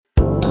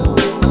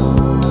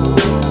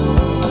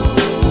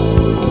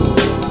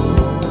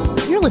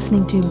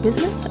listening to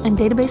Business and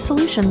Database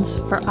Solutions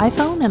for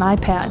iPhone and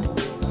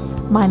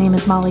iPad. My name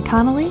is Molly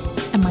Connolly,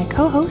 and my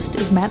co-host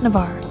is Matt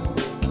Navarre.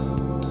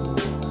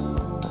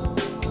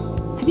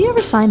 Have you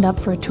ever signed up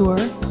for a tour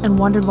and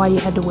wondered why you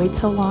had to wait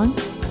so long?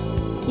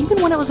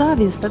 Even when it was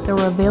obvious that there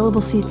were available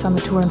seats on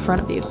the tour in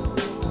front of you.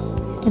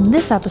 In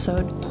this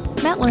episode,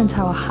 Matt learns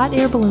how a hot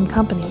air balloon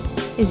company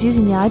is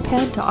using the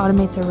iPad to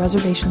automate their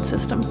reservation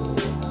system.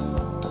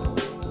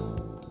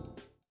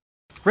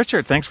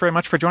 Richard, thanks very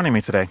much for joining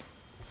me today.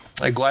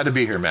 I'm glad to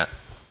be here, Matt.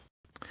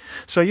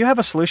 So you have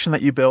a solution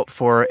that you built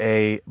for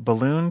a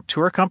balloon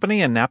tour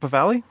company in Napa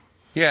Valley?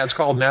 Yeah, it's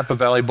called Napa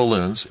Valley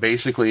Balloons.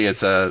 Basically,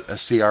 it's a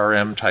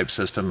CRM type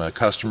system, a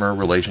customer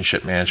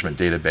relationship management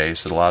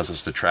database. It allows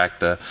us to track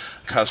the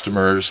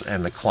customers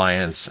and the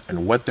clients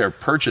and what they're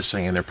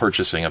purchasing. And they're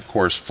purchasing, of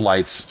course,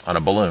 flights on a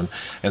balloon.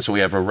 And so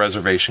we have a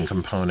reservation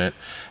component,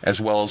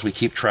 as well as we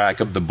keep track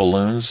of the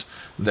balloons,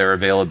 their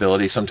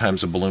availability.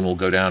 Sometimes a balloon will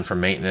go down for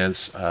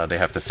maintenance. They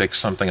have to fix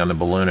something on the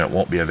balloon and it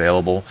won't be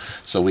available.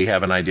 So we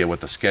have an idea what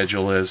the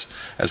schedule is,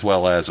 as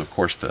well as, of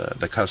course,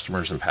 the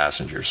customers and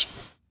passengers.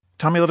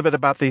 Tell me a little bit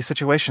about the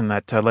situation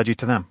that led you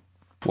to them.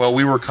 Well,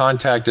 we were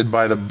contacted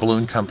by the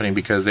balloon company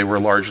because they were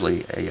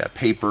largely a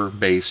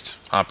paper-based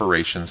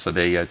operation. So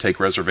they take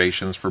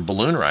reservations for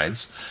balloon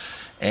rides,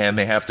 and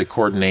they have to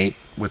coordinate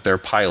with their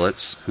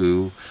pilots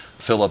who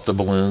fill up the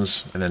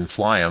balloons and then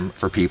fly them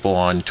for people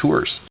on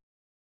tours.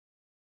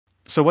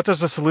 So what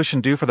does the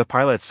solution do for the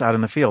pilots out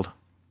in the field?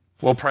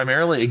 Well,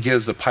 primarily it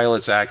gives the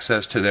pilots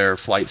access to their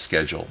flight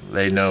schedule.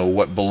 They know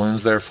what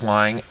balloons they're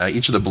flying.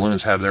 Each of the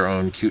balloons have their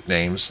own cute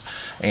names,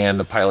 and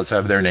the pilots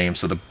have their names.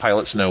 So the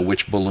pilots know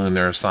which balloon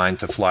they're assigned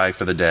to fly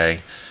for the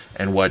day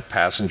and what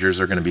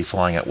passengers are going to be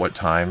flying at what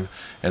time.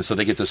 And so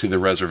they get to see the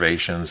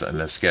reservations and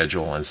the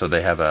schedule, and so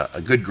they have a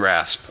good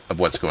grasp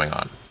of what's going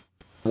on.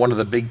 One of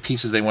the big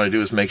pieces they want to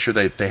do is make sure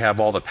they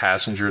have all the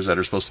passengers that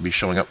are supposed to be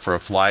showing up for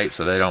a flight,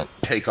 so they don't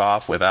take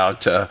off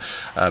without a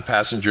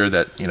passenger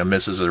that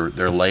misses or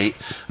they're late.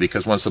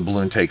 Because once the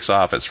balloon takes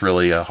off, it's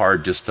really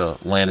hard just to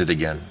land it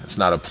again. It's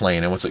not a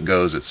plane, and once it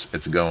goes,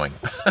 it's going.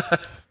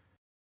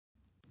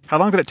 How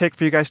long did it take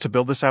for you guys to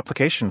build this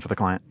application for the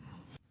client?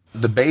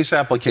 The base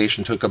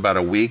application took about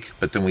a week,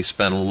 but then we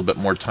spent a little bit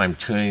more time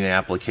tuning the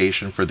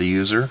application for the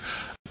user,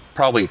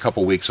 probably a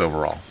couple weeks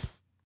overall.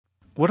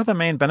 What are the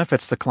main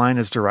benefits the client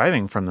is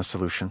deriving from the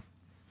solution?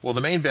 Well, the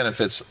main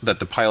benefits that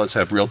the pilots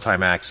have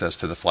real-time access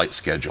to the flight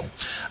schedule.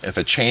 If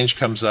a change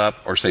comes up,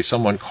 or say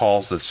someone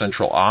calls the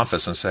central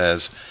office and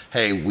says,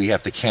 hey, we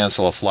have to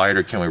cancel a flight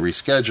or can we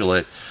reschedule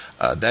it,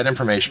 that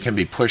information can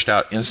be pushed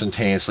out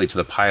instantaneously to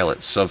the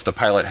pilots. So if the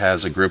pilot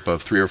has a group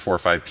of 3 or 4 or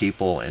 5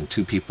 people and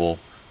 2 people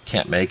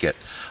can't make it,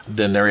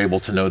 then they're able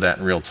to know that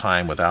in real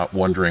time without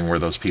wondering where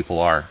those people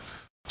are.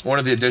 One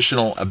of the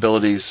additional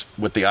abilities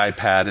with the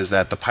iPad is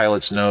that the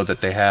pilots know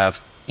that they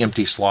have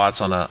empty slots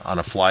on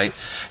a flight,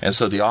 and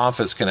so the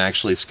office can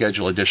actually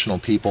schedule additional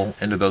people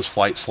into those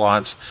flight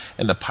slots,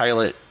 and the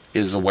pilot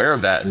is aware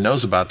of that and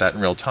knows about that in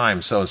real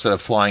time. So instead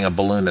of flying a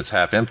balloon that's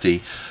half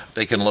empty,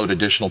 they can load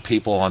additional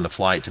people on the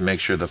flight to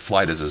make sure the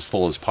flight is as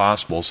full as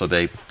possible, so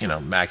they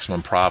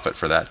maximum profit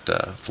for that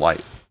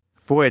flight.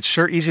 Boy, it's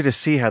sure easy to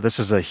see how this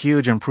is a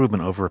huge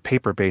improvement over a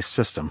paper-based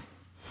system.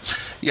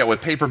 Yeah,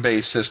 with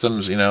paper-based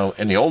systems, in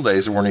the old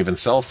days, there weren't even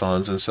cell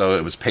phones, and so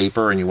it was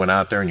paper, and you went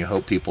out there and you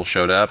hope people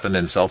showed up, and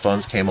then cell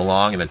phones came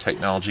along, and the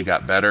technology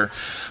got better.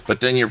 But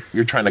then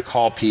you're trying to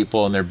call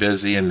people, and they're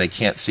busy, and they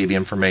can't see the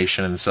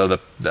information, and so the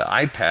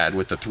iPad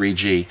with the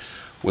 3G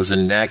was the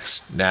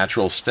next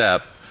natural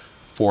step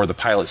for the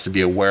pilots to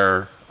be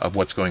aware of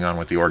what's going on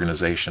with the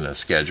organization and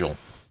schedule.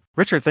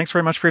 Richard, thanks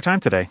very much for your time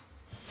today.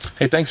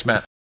 Hey, thanks,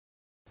 Matt.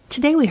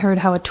 Today we heard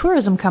how a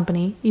tourism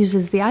company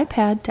uses the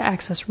iPad to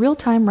access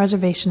real-time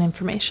reservation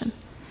information.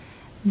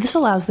 This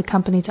allows the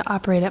company to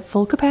operate at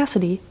full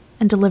capacity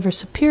and deliver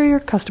superior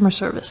customer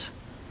service.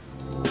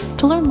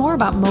 To learn more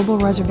about mobile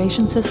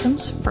reservation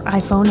systems for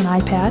iPhone and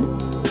iPad,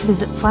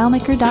 visit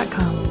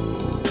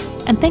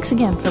FileMaker.com. And thanks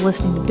again for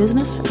listening to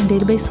Business and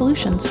Database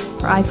Solutions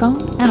for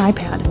iPhone and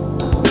iPad.